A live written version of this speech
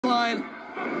line.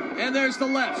 And there's the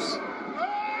lefts.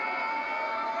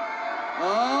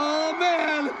 Oh,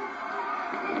 man.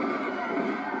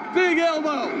 Big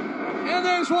elbow. And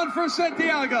there's one for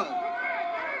Santiago.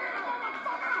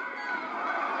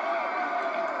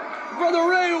 Brother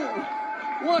Ray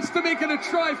wants to make it a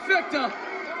trifecta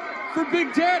for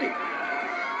Big Daddy.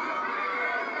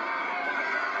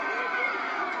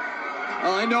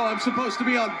 Oh, I know I'm supposed to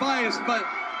be unbiased, but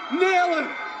nail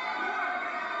it.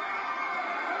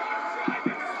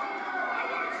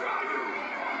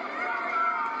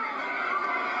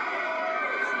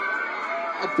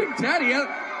 Big Daddy,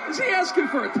 is he asking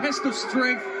for a test of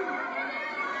strength?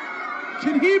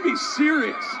 Can he be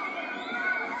serious?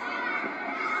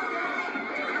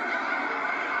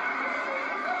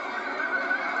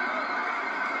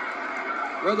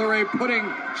 Brother Ray putting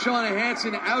Sean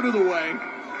Hansen out of the way.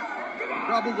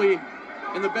 Probably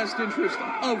in the best interest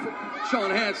of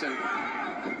Sean Hansen.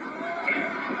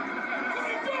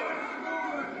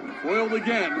 Foiled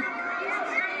again.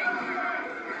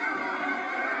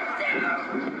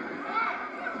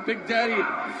 Big Daddy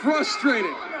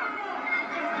frustrated.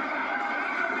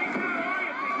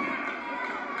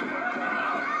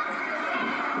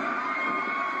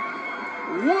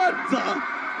 What the?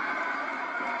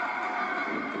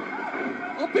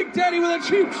 Oh, Big Daddy with a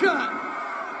cheap shot.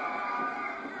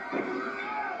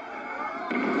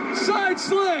 Side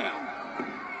slam.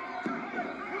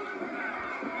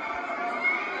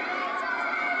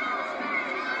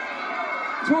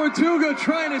 Tortuga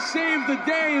trying to save the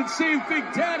day and save Big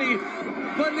Daddy,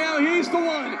 but now he's the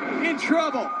one in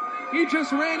trouble. He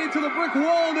just ran into the brick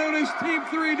wall known as Team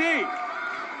 3D.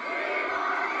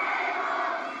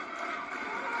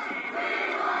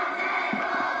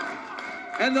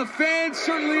 And the fans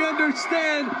certainly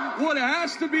understand what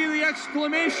has to be the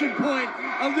exclamation point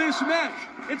of this match.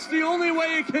 It's the only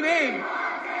way it can end.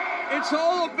 It's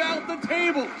all about the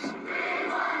tables.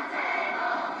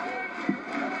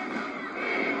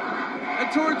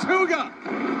 And Tortuga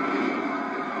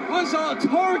was on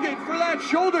target for that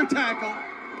shoulder tackle.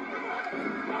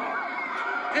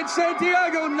 And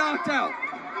Santiago knocked out.